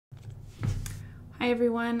Hi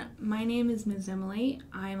everyone, my name is Ms. Emily.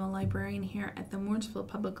 I am a librarian here at the Mooresville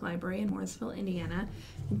Public Library in Mooresville, Indiana.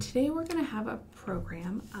 And today we're going to have a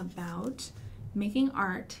program about making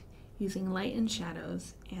art using light and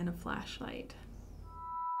shadows and a flashlight.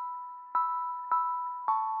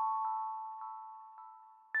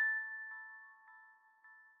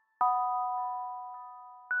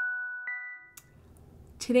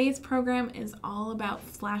 Today's program is all about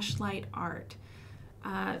flashlight art.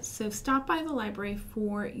 So stop by the library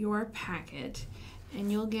for your packet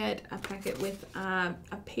and you'll get a packet with a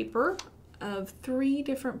paper of 3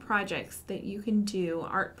 different projects that you can do,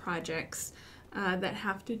 art projects that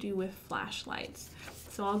have to do with flashlights.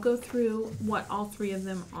 So I'll go through what all 3 of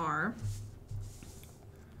them are.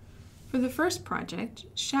 For the first project,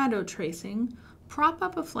 shadow tracing, prop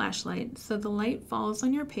up a flashlight so the light falls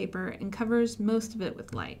on your paper and covers most of it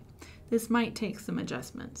with light. This might take some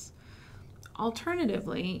adjustments.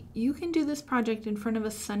 Alternatively, you can do this project in front of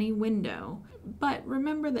a sunny window, but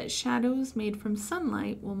remember that shadows made from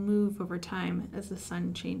sunlight will move over time as the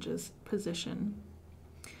sun changes position.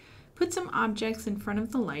 Put some objects in front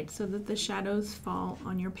of the light so that the shadows fall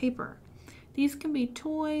on your paper. These can be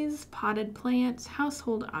toys, potted plants,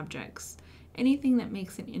 household objects, anything that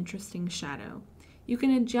makes an interesting shadow. You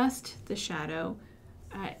can adjust the shadow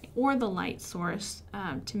or the light source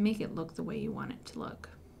to make it look the way you want it to look.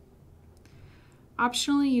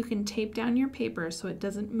 Optionally, you can tape down your paper so it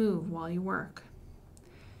doesn't move while you work.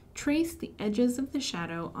 Trace the edges of the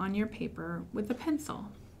shadow on your paper with a pencil.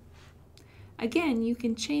 Again, you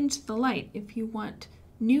can change the light if you want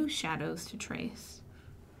new shadows to trace.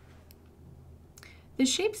 The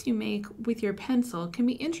shapes you make with your pencil can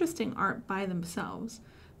be interesting art by themselves,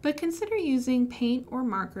 but consider using paint or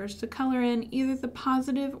markers to color in either the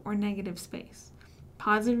positive or negative space.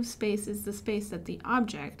 Positive space is the space that the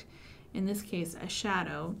object, in this case a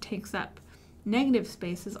shadow, takes up. Negative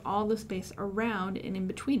space is all the space around and in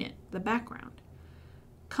between it, the background.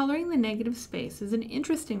 Coloring the negative space is an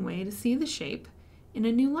interesting way to see the shape in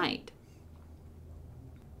a new light.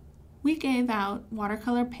 We gave out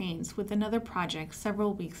watercolor paints with another project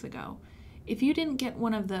several weeks ago. If you didn't get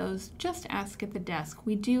one of those, just ask at the desk.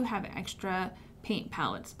 We do have extra paint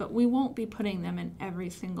palettes, but we won't be putting them in every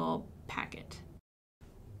single packet.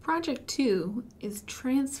 Project 2 is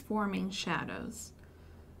transforming shadows.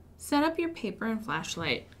 Set up your paper and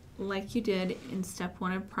flashlight like you did in step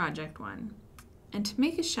 1 of project 1. And to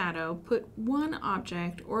make a shadow, put one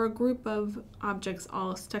object or a group of objects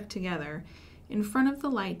all stuck together in front of the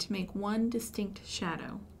light to make one distinct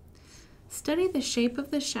shadow. Study the shape of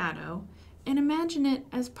the shadow and imagine it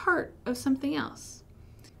as part of something else.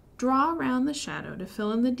 Draw around the shadow to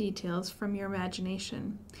fill in the details from your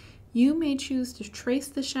imagination. You may choose to trace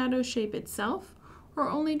the shadow shape itself or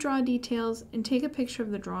only draw details and take a picture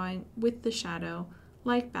of the drawing with the shadow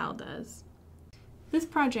like Bal does. This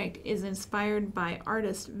project is inspired by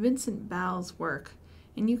artist Vincent Bal's work,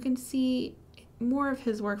 and you can see more of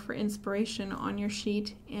his work for inspiration on your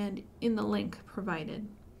sheet and in the link provided.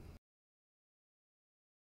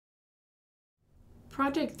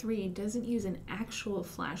 Project 3 doesn't use an actual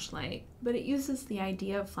flashlight, but it uses the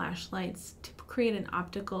idea of flashlights to create an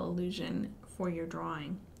optical illusion for your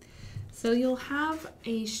drawing. So you'll have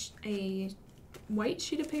a white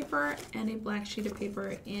sheet of paper and a black sheet of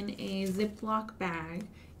paper in a Ziploc bag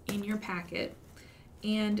in your packet,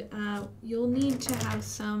 and you'll need to have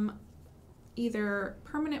some either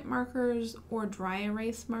permanent markers or dry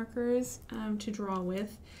erase markers to draw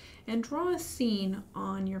with, and draw a scene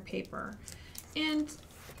on your paper. And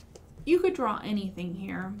you could draw anything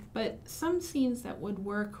here, but some scenes that would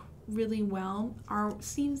work really well are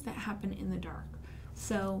scenes that happen in the dark.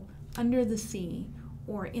 So under the sea,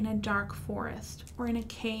 or in a dark forest, or in a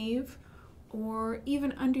cave, or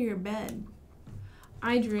even under your bed.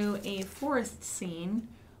 I drew a forest scene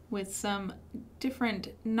with some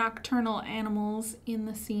different nocturnal animals in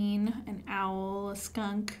the scene: an owl, a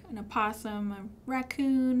skunk, an opossum, a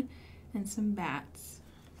raccoon, and some bats.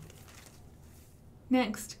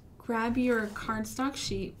 Next, grab your cardstock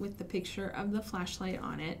sheet with the picture of the flashlight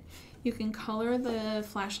on it. You can color the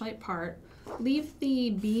flashlight part, leave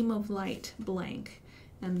the beam of light blank,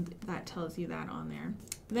 and that tells you that on there.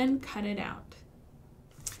 Then cut it out.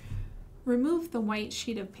 Remove the white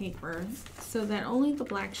sheet of paper so that only the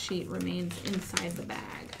black sheet remains inside the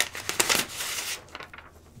bag.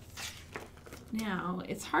 Now,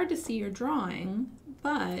 it's hard to see your drawing,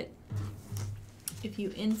 but if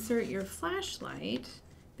you insert your flashlight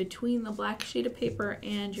between the black sheet of paper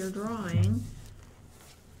and your drawing,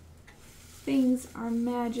 things are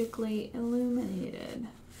magically illuminated.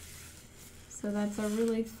 So that's a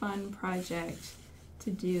really fun project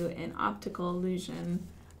to do an optical illusion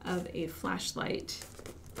of a flashlight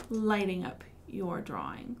lighting up your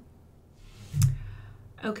drawing.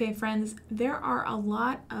 Okay, friends, there are a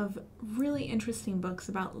lot of really interesting books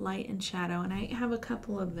about light and shadow, and I have a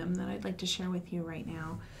couple of them that I'd like to share with you right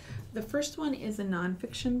now. The first one is a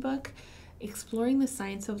nonfiction book, Exploring the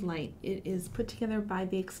Science of Light. It is put together by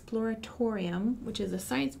the Exploratorium, which is a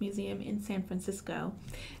science museum in San Francisco.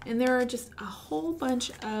 And there are just a whole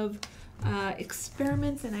bunch of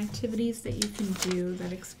experiments and activities that you can do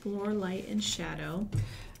that explore light and shadow.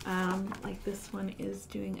 Like this one is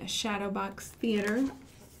doing a shadow box theater,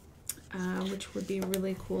 which would be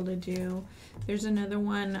really cool to do. There's another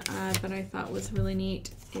one that I thought was really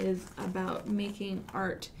neat, is about making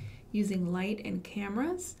art using light and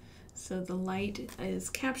cameras. So the light is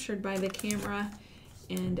captured by the camera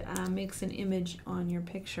and makes an image on your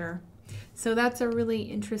picture. So that's a really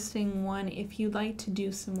interesting one if you'd like to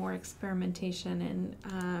do some more experimentation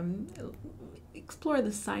and explore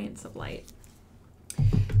the science of light.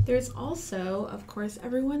 There's also, of course,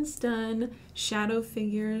 everyone's done shadow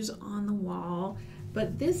figures on the wall,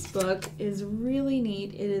 but this book is really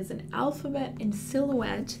neat. It is an alphabet in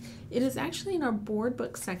silhouette. It is actually in our board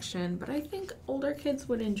book section, but I think older kids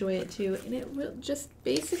would enjoy it too. And it just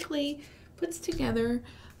basically puts together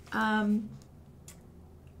an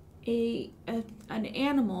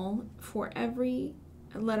animal for every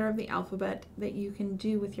letter of the alphabet that you can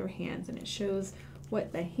do with your hands, and it shows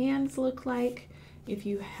what the hands look like. If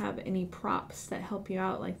you have any props that help you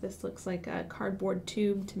out, like this looks like a cardboard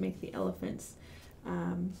tube to make the elephant's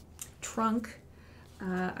trunk.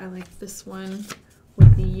 I like this one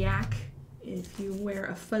with the yak. If you wear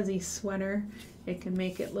a fuzzy sweater, it can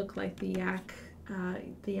make it look like the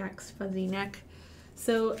yak's fuzzy neck.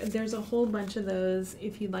 So there's a whole bunch of those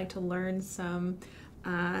if you'd like to learn some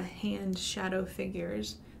hand shadow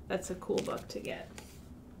figures. That's a cool book to get.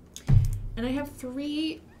 And I have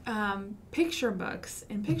 3 picture books,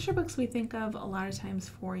 and picture books we think of a lot of times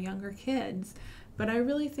for younger kids, but I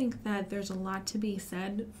really think that there's a lot to be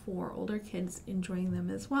said for older kids enjoying them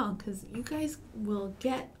as well, because you guys will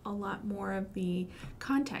get a lot more of the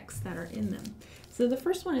context that are in them. So the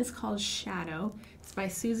first one is called Shadow. It's by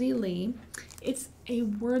Suzy Lee. It's a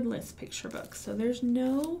wordless picture book, so there's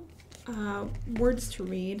no words to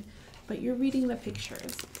read, but you're reading the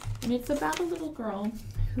pictures. And it's about a little girl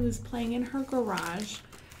who's playing in her garage,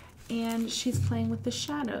 and she's playing with the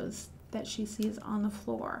shadows that she sees on the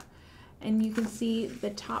floor. And you can see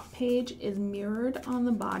the top page is mirrored on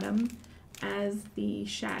the bottom as the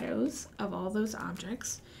shadows of all those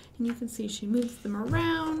objects. And you can see she moves them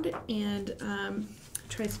around and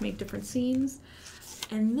tries to make different scenes.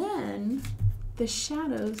 And then the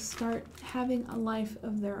shadows start having a life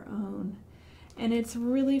of their own. And it's a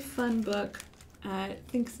really fun book. It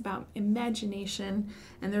thinks about imagination,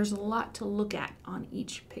 and there's a lot to look at on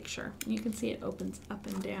each picture. And you can see it opens up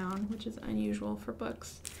and down, which is unusual for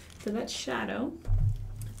books. So that's Shadow.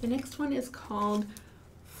 The next one is called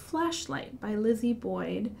Flashlight by Lizi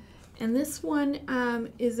Boyd. And this one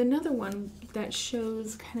is another one that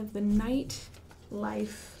shows kind of the night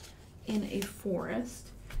life in a forest.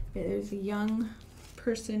 There's a young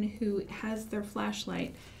person who has their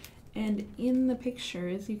flashlight, and in the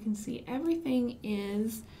pictures you can see everything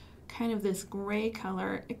is kind of this gray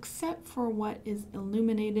color except for what is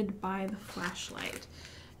illuminated by the flashlight.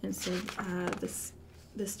 And so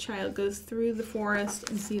this child goes through the forest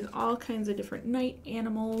and sees all kinds of different night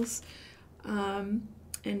animals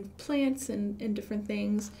and plants and different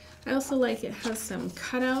things. I also like it has some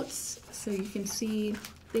cutouts so you can see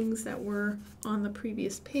things that were on the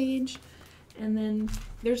previous page. And then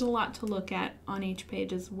there's a lot to look at on each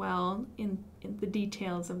page as well in the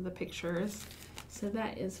details of the pictures. So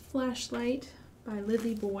that is Flashlight by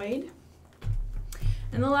Lizi Boyd.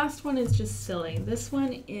 And the last one is just silly. This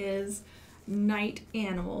one is Night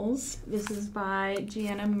Animals. This is by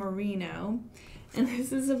Gianna Marino. And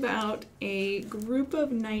this is about a group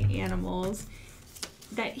of night animals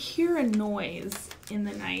that hear a noise in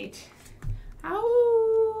the night. Ow!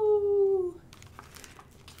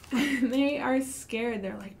 They are scared.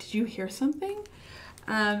 They're like, did you hear something?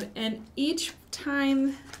 And each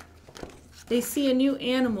time they see a new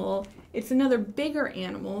animal, it's another bigger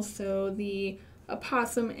animal. So the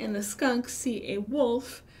opossum and the skunk see a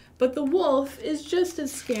wolf, but the wolf is just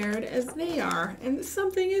as scared as they are, and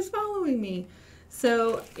something is following me.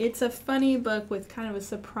 So it's a funny book with kind of a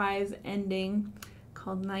surprise ending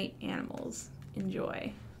called Night Animals.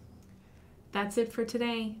 Enjoy. That's it for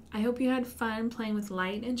today. I hope you had fun playing with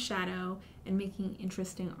light and shadow and making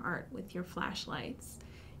interesting art with your flashlights.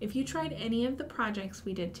 If you tried any of the projects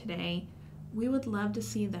we did today, We would love to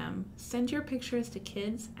see them. Send your pictures to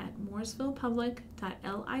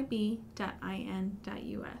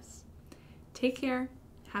kids@mooresvillepublic.lib.in.us. Take care.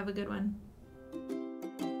 Have a good one.